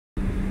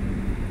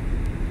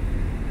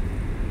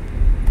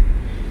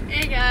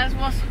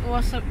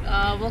what's up?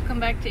 Welcome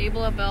back to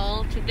Able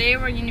Abel. Today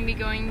we're going to be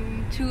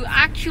going to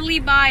actually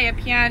buy a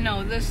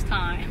piano this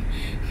time.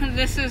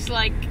 This is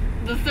like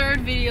the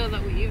third video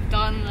that we've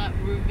done that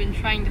we've been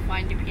trying to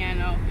find a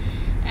piano,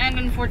 and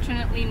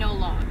unfortunately no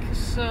luck.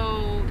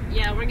 So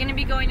yeah, we're going to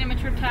be going to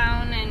Metro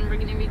Town and we're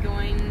going to be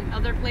going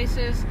other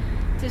places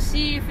to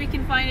see if we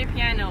can find a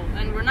piano.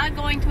 And we're not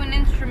going to an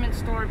instrument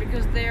store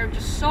because they're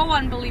just so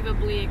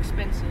unbelievably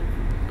expensive.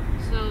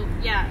 So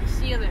yeah,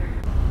 see you there.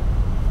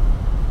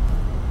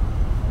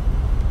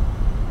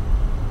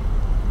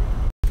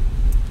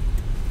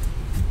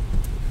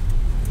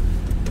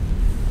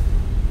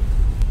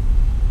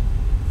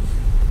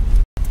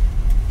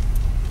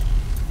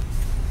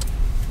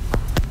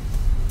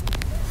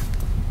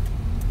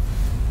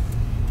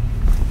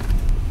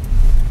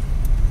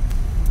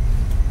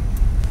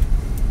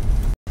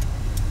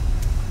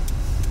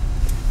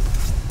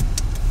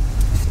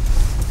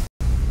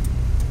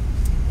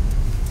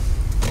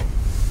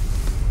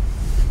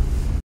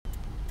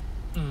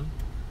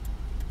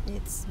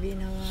 It's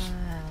been a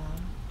while.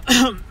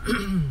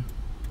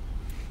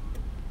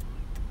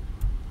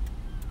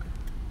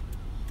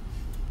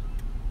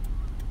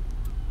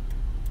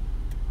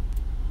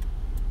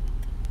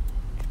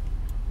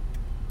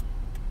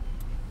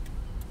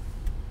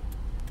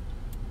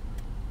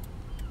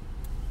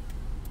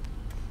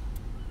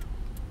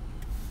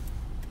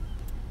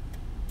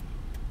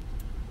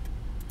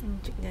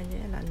 Cik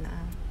dia lala.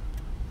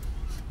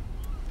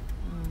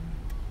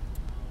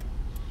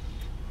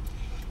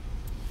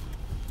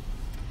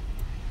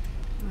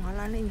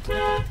 Wala na inch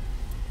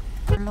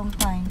for a long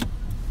time.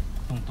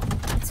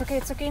 It's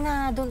okay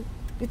na.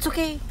 It's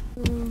okay.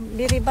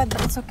 Very bad,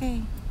 but it's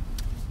okay.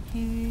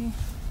 Very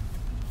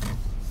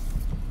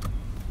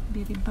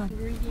bad.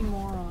 Greedy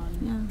moron.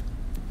 Yeah.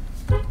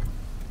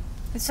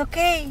 It's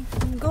okay.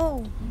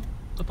 Go.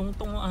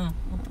 Tutong-tong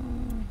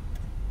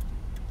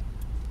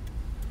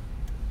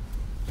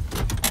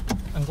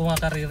Ang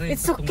kumakariri.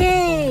 It's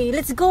okay.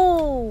 Let's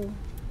go.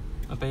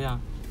 Apa ya?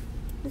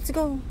 Let's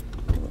go.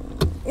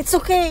 It's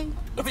okay.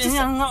 It's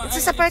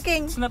just a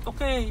parking. It's not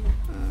okay.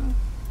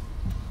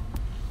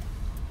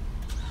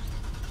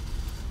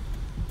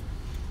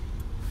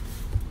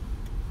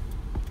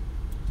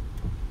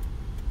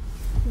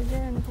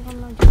 Diyan po ka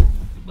mag-diyan.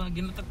 Diba,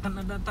 ginataktan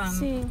na datan.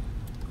 See.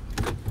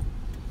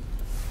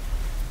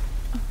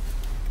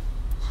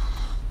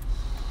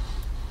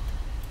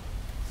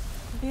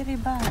 Very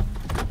bad.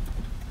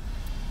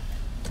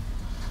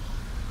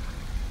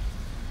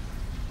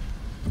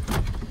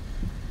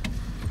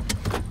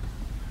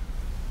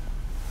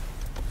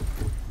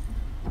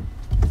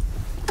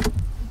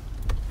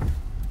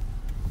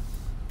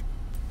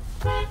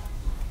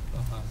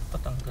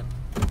 Patangkan.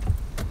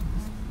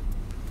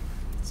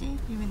 See,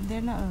 you went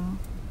there na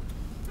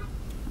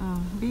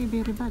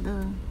very bad.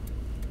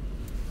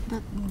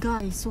 That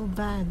guy is so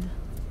bad.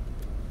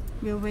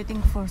 We were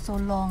waiting for so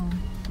long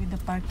with the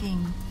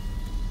parking.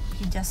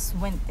 He just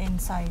went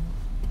inside.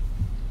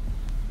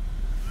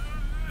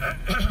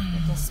 He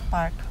just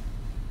park.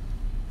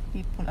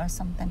 People are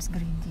sometimes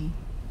greedy.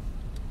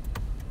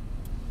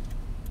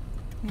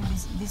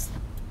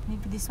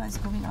 Maybe this one is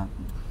going out.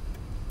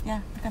 Yeah,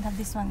 you can have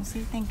this one.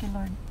 See, thank you,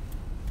 Lord.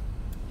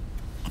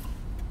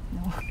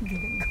 No,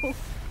 didn't go.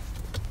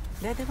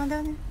 There, come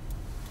down.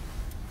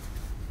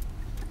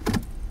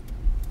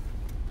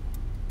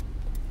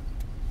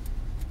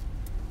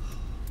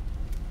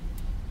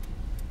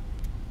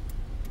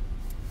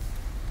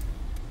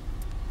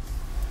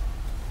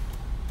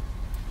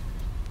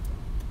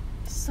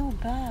 So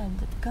bad,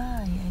 that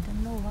guy. I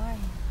don't know why.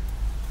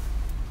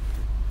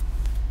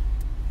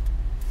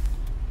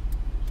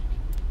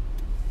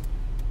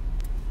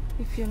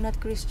 If you're not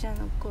Christian,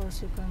 of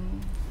course you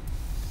can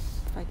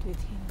fight with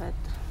him, but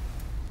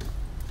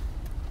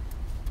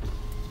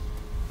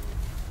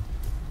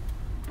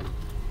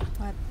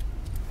what?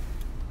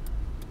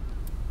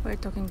 We're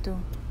talking to.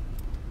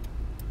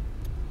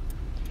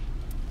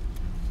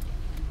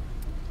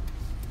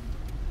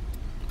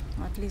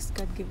 At least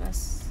God give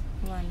us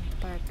one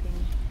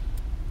parking.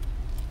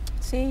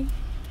 See?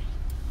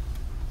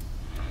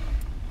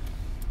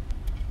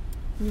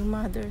 New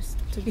mothers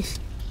to be.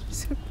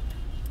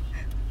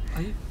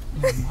 Ay,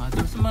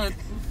 mothers mat.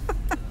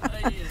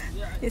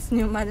 It's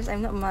new mothers.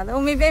 I'm not mother. Oh,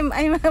 maybe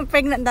I'm a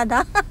pregnant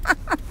dada.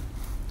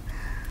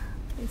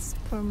 It's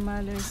for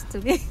mothers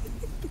to be.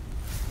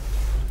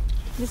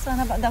 This one,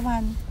 about that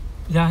one?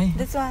 Yay.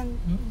 This one.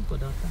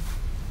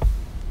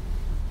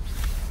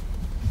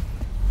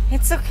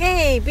 It's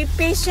okay. Be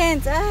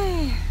patient.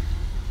 Ay.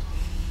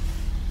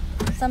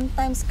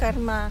 Sometimes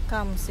karma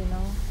comes, you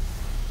know.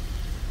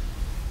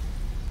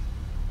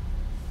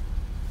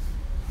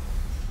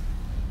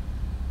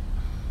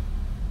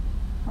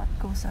 What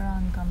goes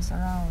around comes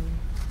around.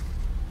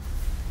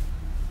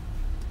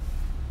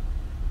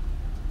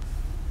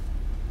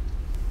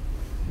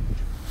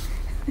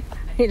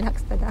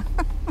 Relax na lang.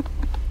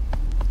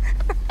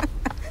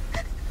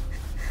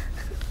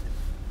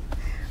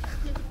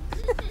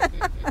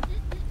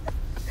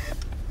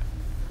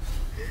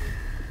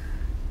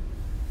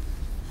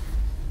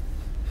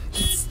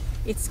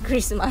 It's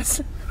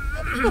Christmas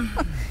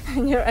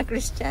and you're a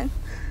Christian.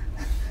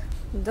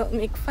 Don't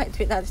make fight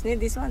with others.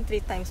 This one 3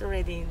 times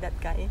already. That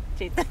guy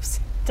 3 times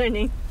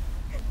turning.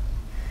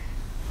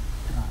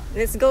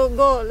 Let's go.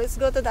 Let's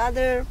go to the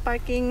other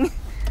parking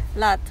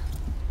lot.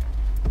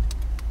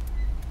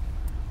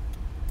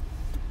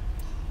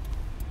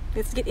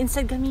 Let's get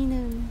inside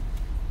Gaminan.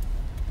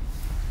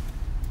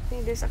 I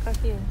think there's a car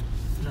here.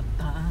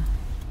 Lata.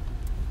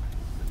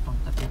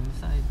 Pangkat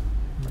inside.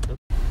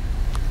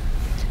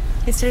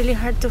 It's really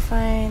hard to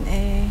find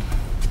a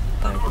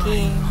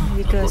parking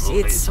because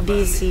it's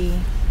busy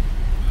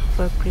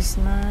for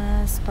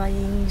Christmas,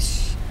 buying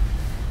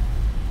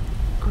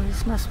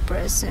Christmas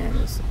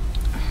presents.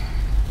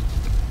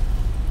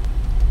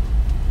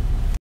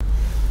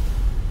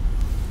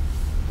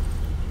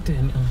 Ito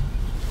yan.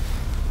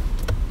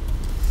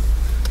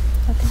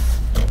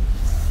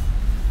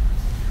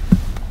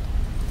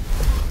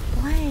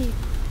 Why?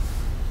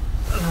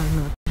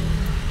 Ano?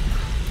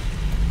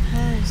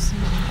 There's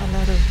a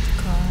lot of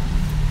cars.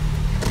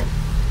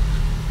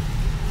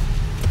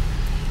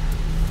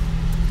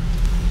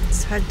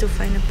 It's hard to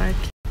find a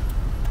parking.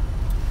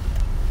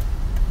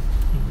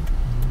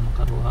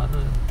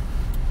 Makaruhara.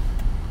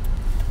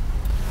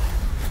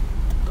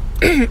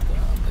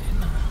 Gabay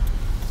na.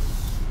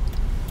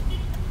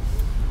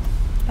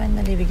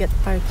 Finally, we get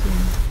parking.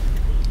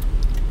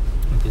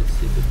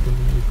 Kasi dito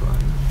hindi ko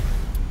ano.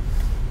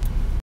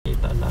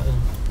 Kita lang.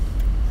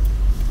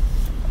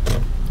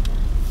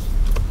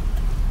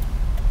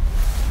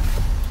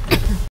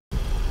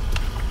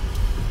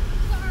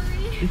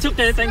 It's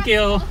okay, thank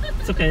you.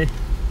 It's okay.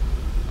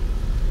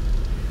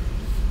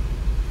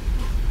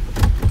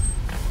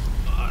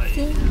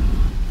 See?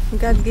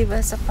 God give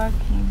us a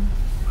parking.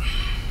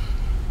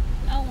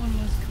 That one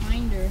was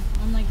kinder,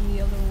 unlike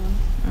the other one.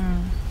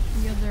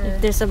 The other.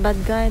 If there's a bad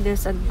guy,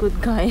 there's a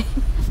good guy.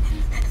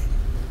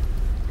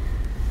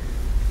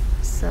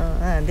 So,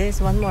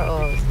 there's one more.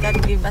 Oh, God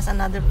give us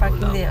another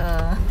parking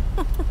there.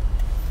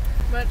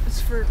 But it's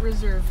for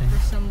reserved for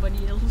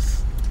somebody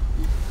else.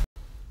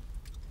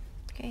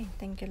 Okay,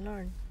 thank you,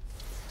 Lord.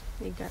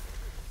 We got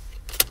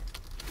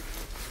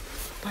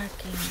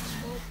parking.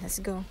 Let's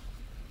go.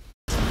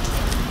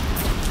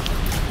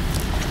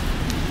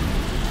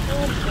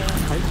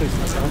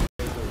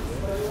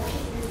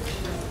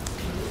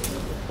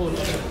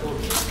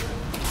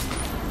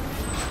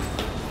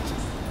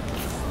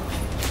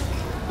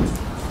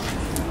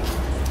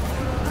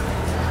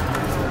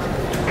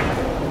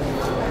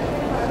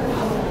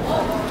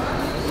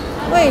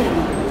 Wait.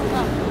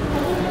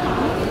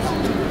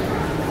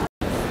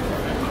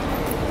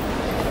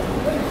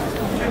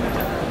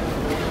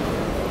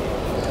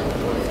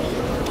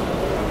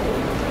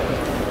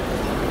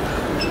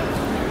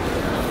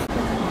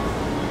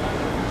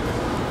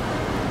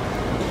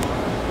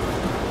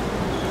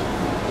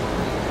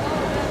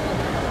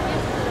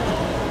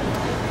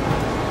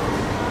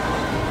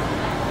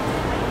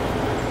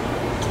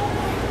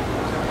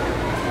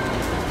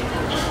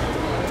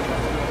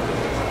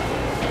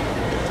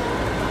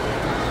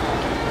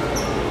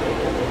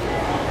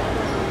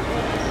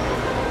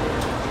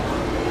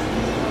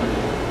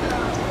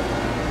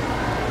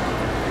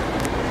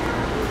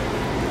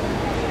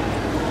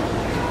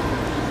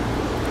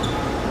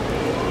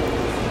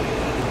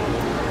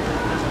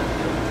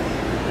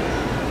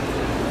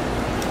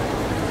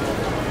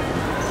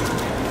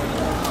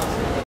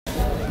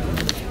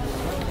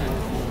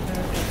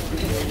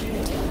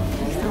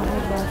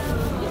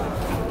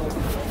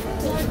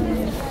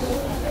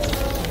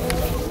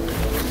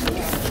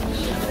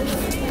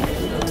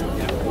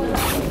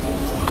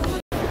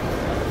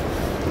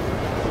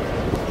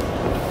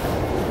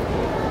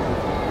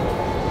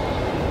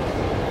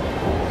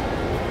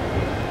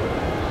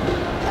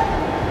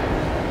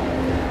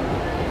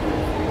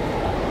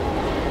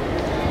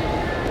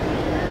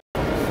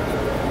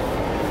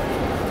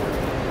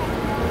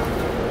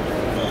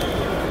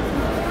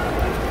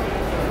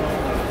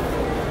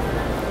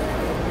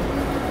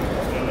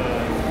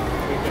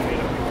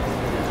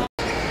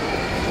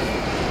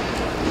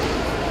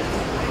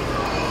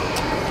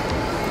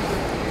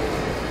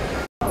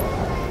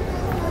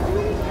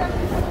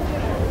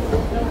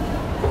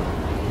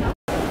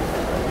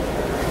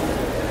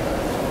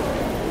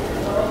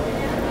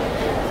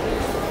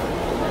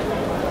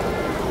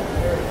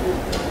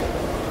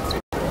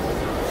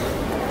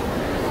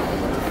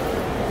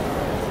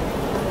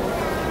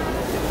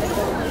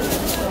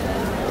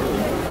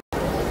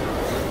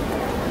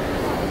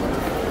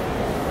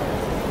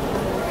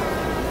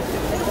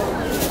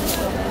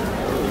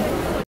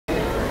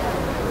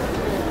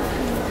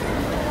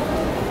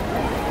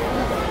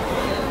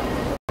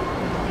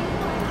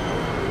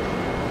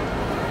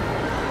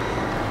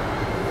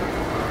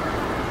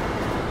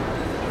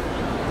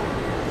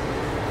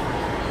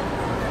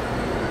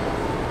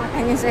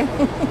 Can you say?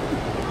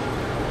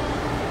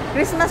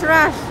 Christmas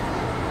rush.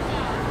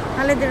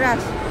 Holiday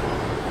rush.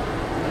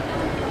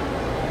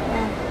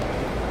 Yeah.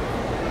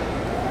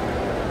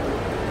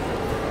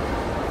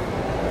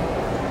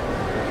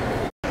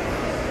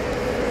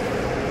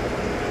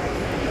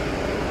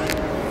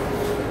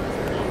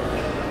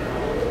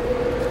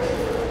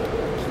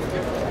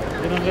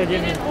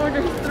 didn't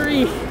order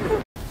 3.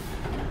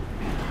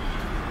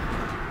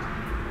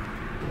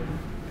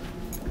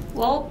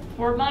 Well,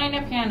 we're buying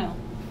a piano.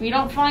 If we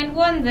don't find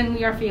one, then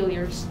we are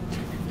failures.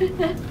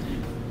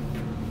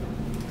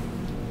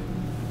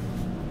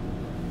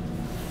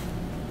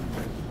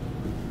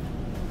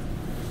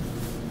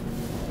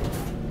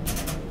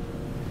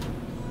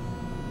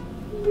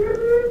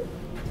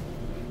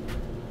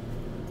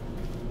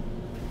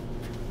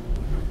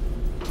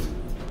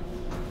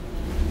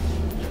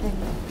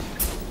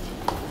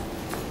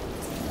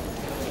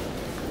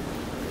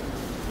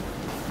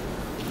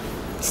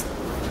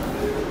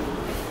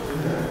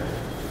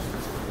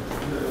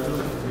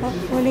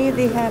 Hopefully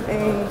they have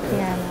a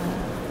piano.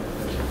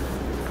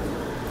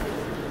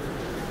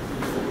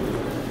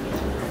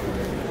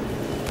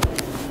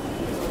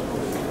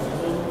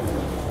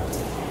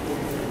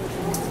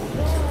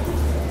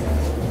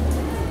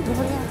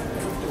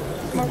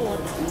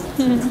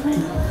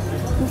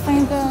 You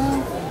find the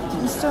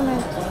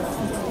instrument.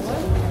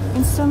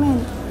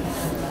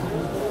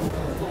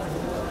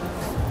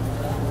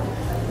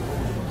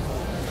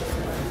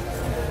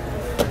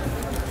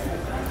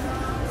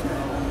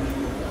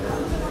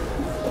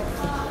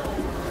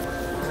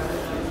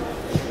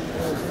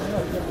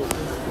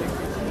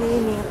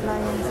 Cleaning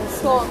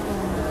appliances. Cool.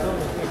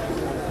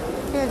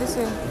 Here, this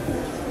way.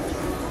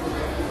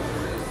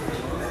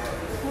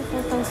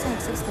 4,000,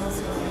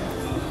 6,000.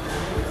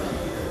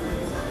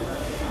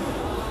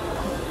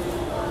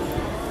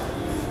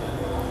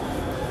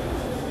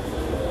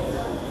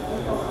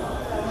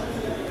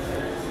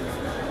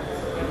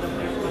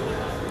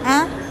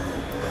 Huh?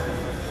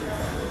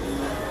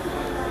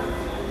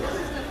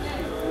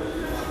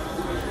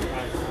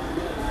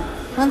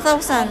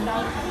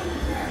 $1,000.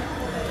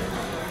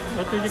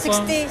 What did you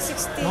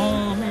 60.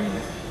 No,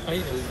 I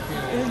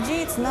LG,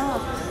 it's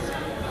not.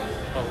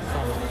 Oh,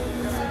 sama.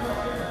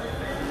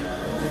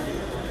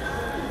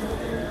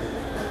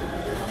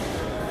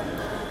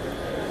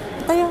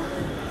 Tayo.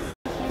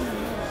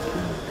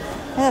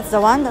 That's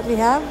the one that we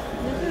have?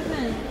 This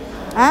isn't.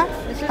 Huh?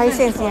 This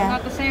Hisense, isn't. yeah.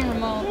 Not the same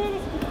remote.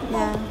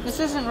 Yeah. This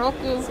isn't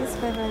Roku. This is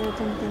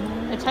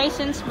 529. It's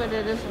Hisense, but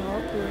it isn't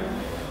Roku.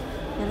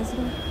 Yeah, let's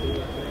go.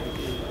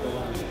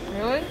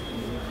 Really?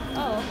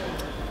 Oh.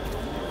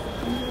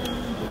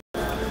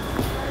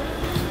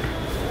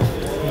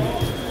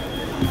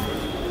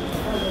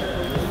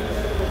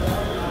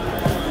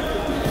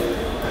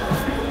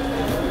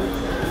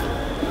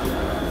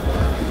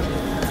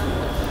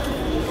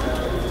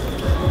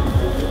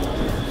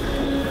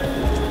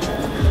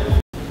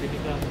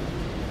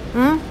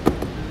 Hmm?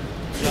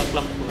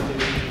 Plak po.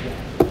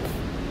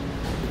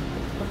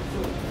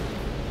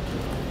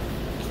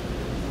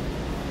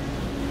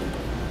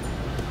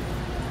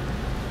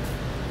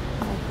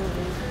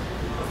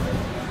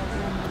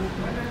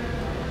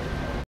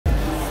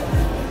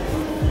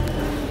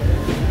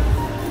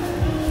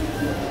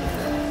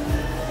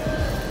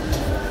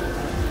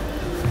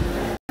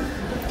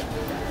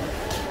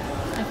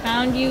 I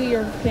found you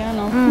your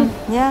piano.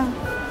 Yeah.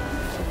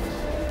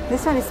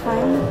 This one is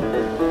fine.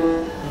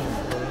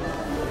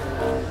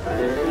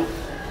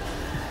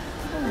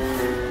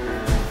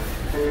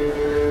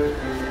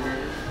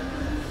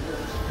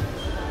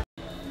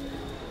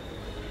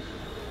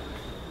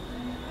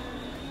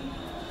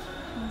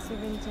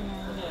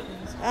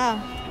 Ah.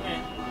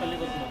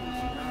 Palikot mo.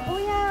 Oh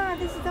yeah,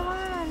 this is the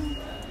one.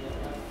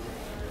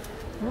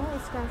 No,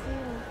 it's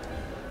Casio.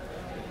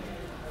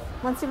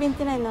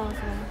 179 now.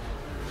 So.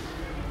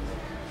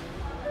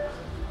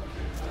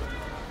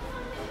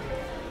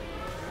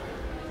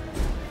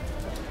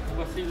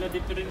 Sila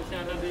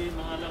diferensya na di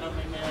mga lakad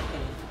may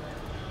mayata.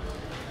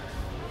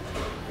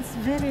 It's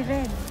very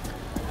red.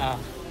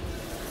 Ah.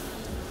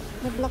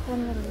 The black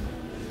one na rin.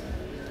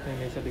 Ay,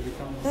 may sa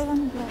digitang. The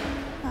one black.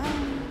 Ah.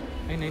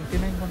 Ay, 99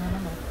 ko na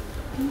naman.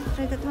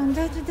 Try that one.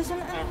 Try this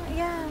one. Ah,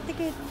 yeah,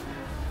 ticket.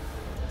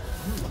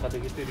 Baka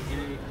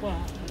digit-digit ko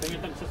ah. Dami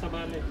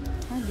tagsasabali.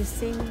 Ah, the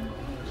same.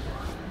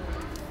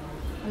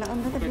 Wala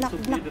kang the black.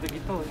 Black.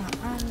 Dito eh.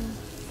 Maan.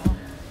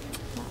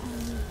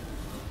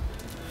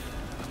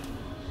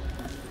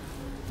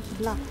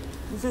 Black.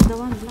 Is that the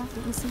one black?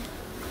 Let me see.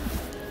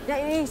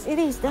 Yeah, it is. It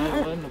is.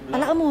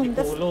 Ala mo.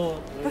 That's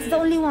the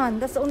only one.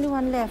 That's the only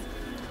one left.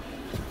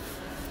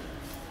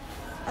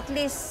 At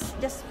least,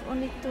 just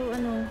only to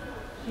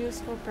use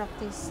for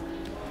practice.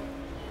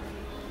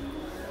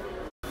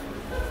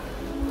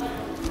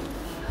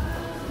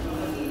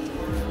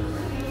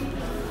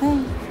 Hey,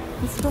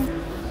 let's go.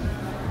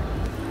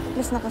 At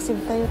least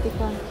nakasave tayo,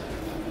 Tikwan.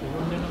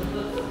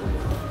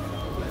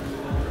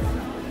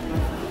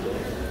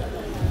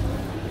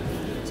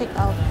 Check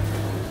out.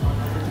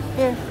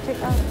 Here, check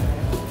out.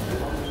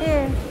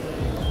 Here.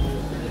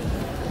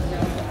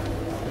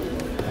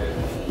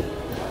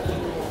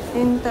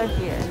 Enter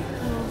here.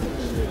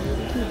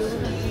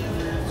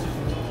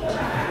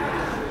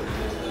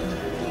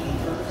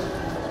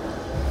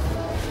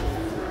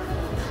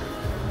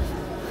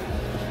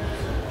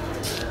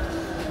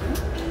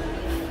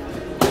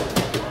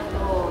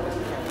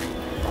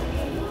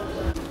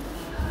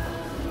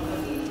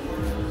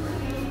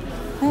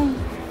 Ay,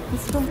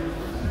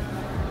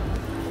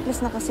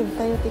 Tapos nakasave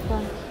tayo, tika.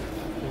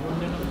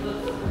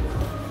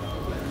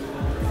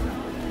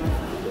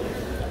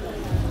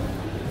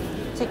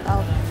 Check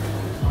out.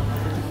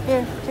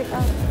 Here, check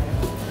out.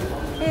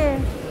 Here.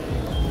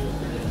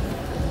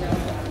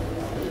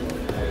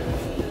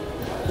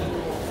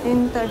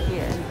 Enter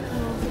here.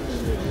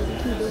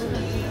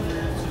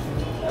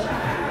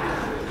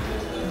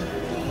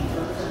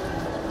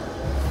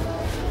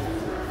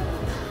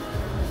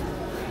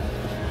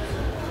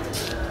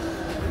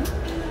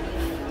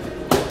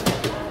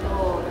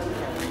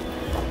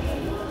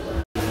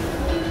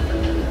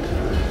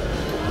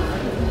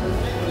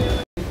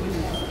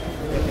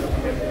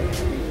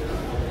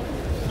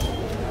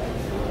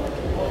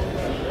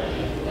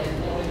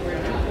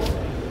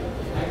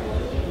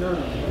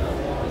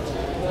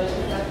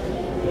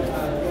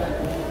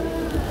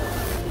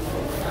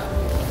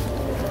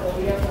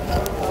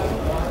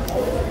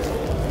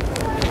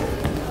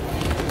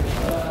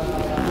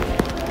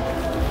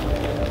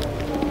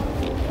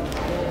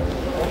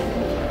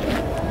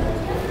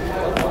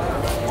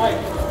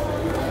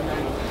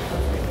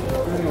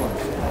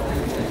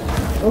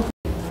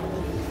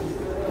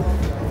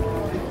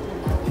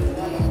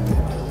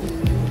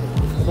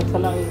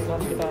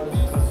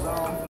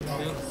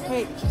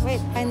 Wait,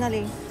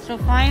 finally. So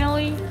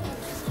finally,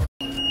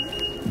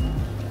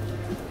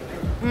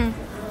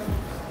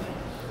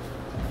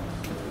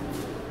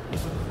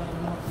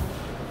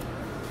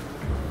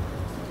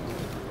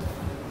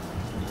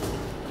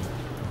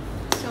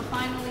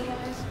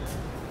 guys,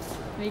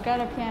 we got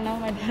a piano.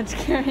 My dad's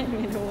carrying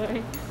it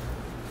away.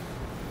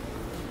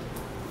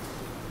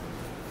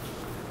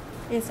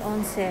 It's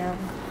on sale.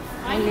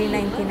 Only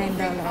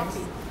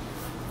 $99.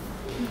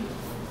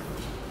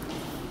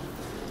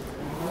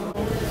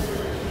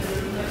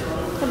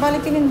 So,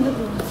 balik pinindot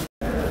mo.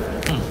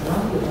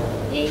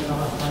 Yay.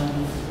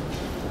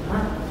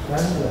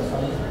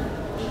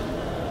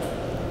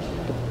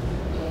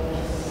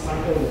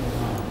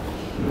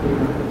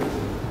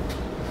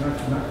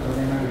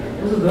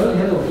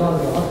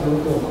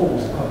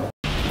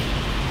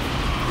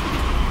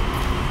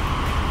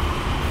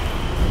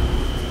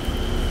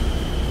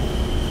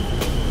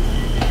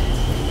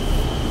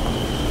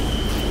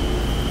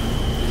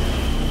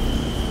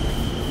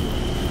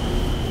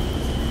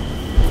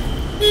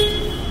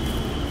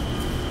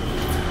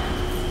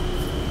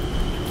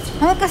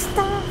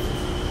 Kasta.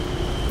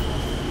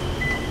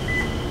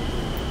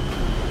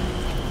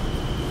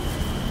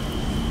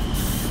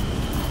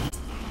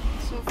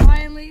 So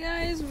finally,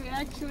 guys, we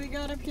actually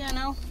got a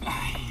piano.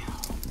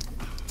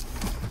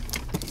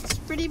 It's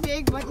pretty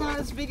big, but not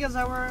as big as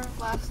our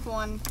last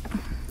one.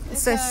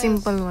 It's a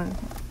simple one.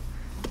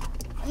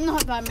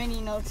 Not that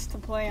many notes to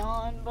play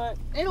on, but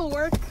it'll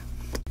work.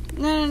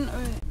 No.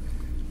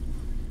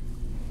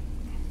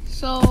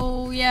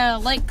 So yeah,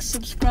 like,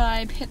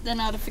 subscribe, hit the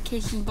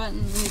notification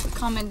button, leave a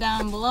comment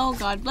down below.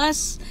 God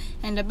bless,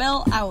 and a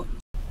bell out.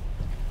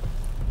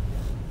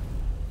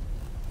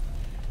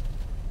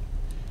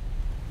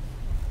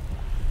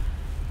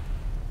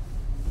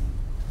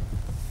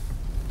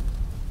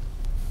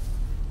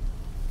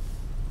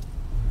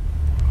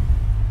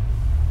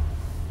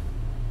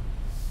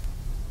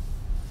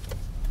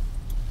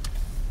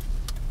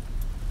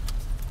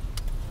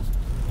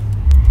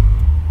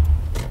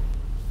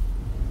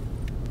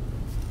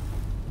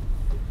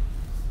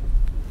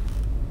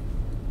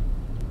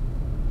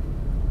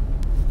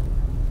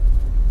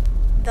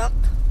 Duck.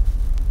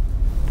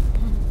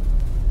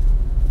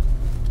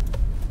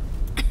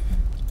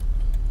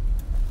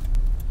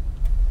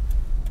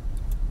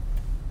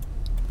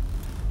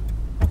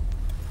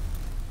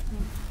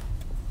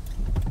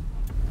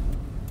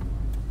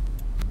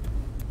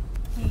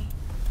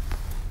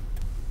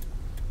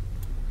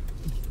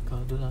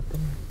 Kado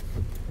natin.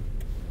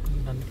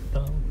 Nanti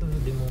tahu ke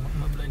di mau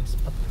blind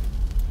spot.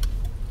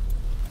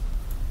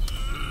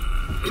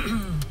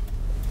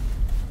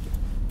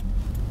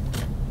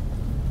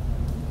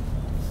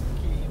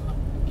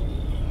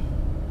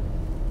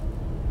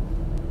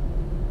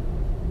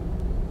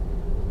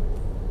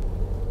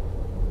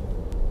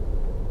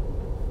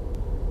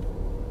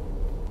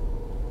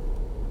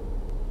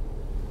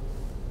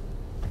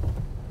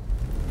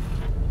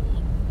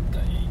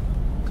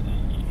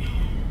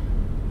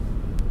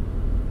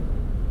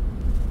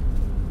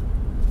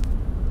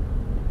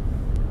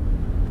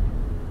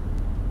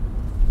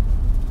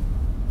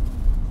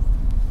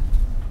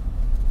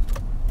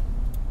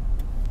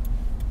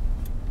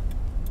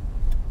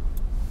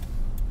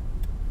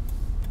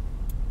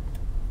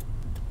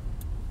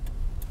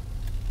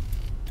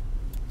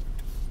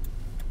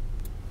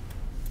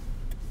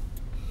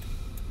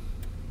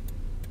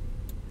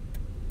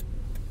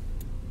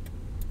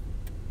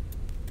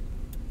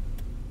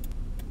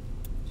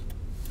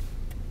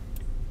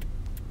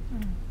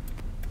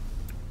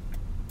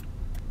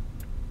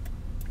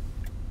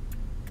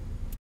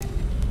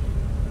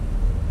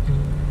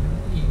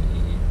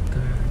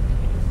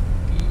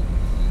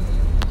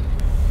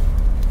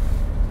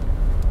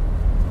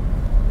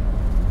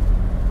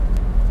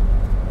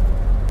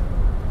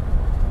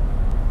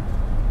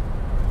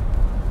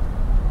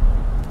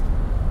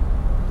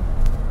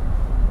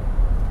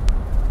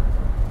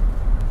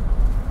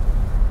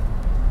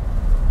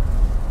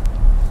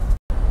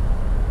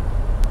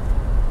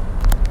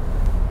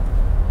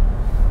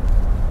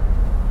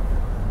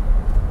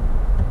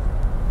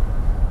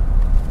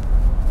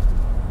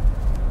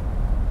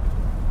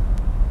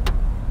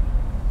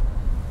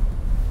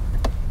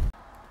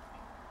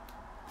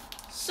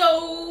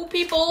 So,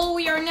 people,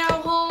 we are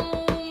now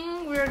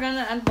home. We're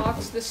gonna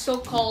unbox this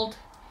so-called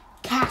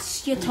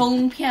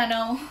Casio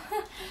piano.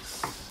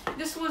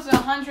 This was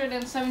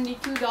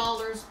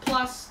 $172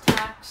 plus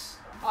tax.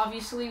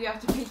 Obviously, we have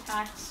to pay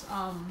tax.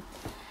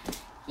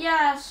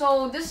 Yeah,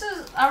 so this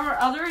is our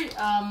other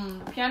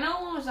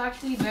piano was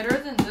actually better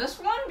than this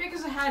one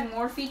because it had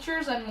more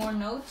features and more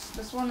notes.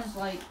 This one is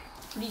like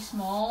pretty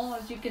small,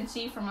 as you can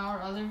see from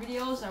our other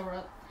videos.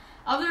 Our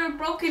other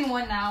broken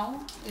one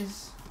now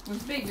was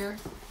bigger.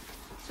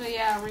 So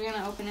yeah, we're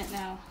gonna open it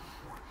now.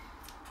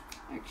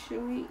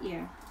 Actually,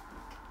 yeah.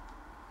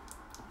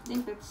 I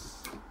think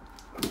that's.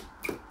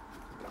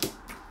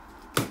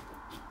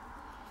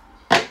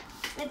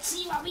 Let's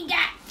see what we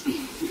got.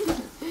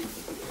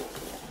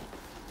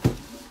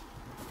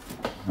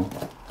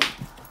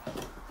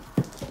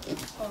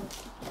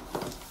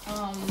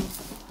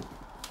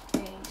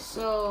 Okay,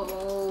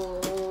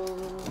 so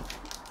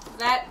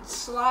that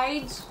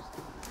slides.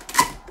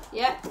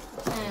 Yep,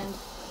 and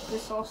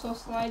this also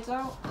slides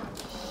out.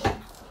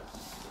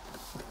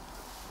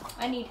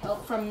 I need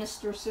help from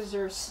Mr.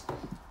 Scissors.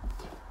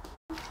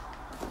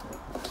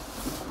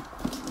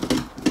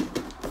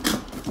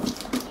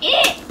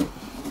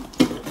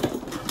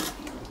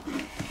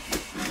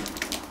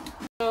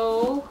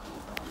 So,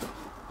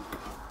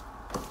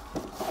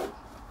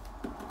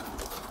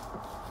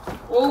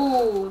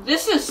 oh,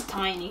 this is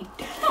tiny.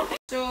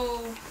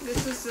 So,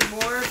 this is the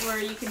board where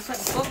you can put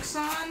books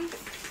on.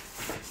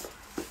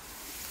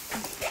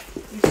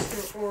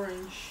 Mr.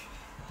 Orange.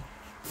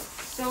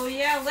 So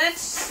yeah,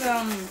 let's get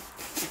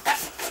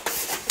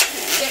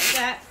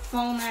that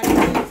phone out of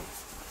here.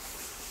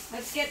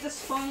 Let's get this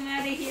phone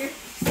out of here.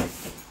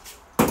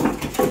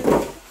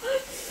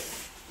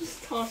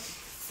 Just toss.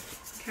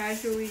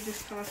 Casually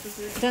just tosses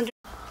it.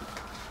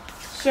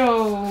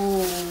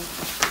 So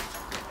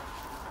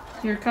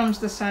here comes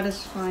the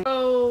satisfying.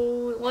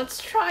 Oh,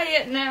 let's try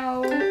it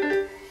now.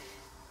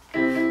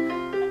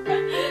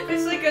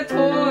 It's like a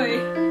toy.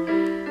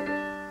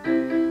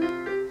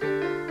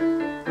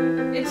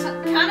 It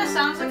kind of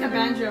sounds like a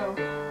banjo.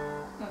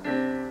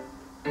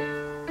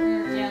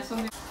 Yeah,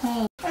 something.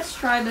 Home. Let's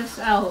try this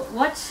out.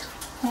 What's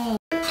home?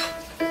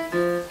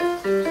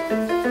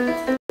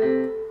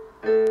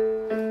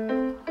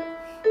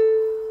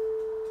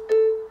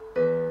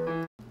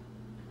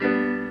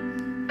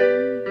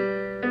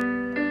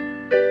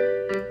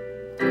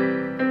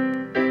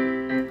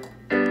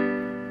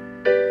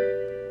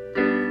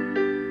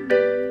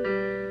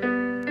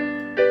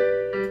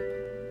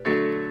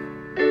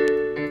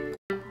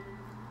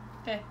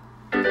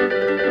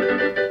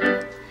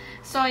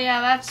 So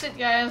yeah, that's it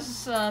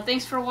guys.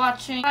 Thanks for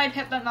watching.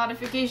 Hit that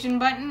notification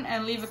button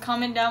and leave a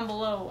comment down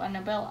below. And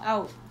a bell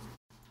out.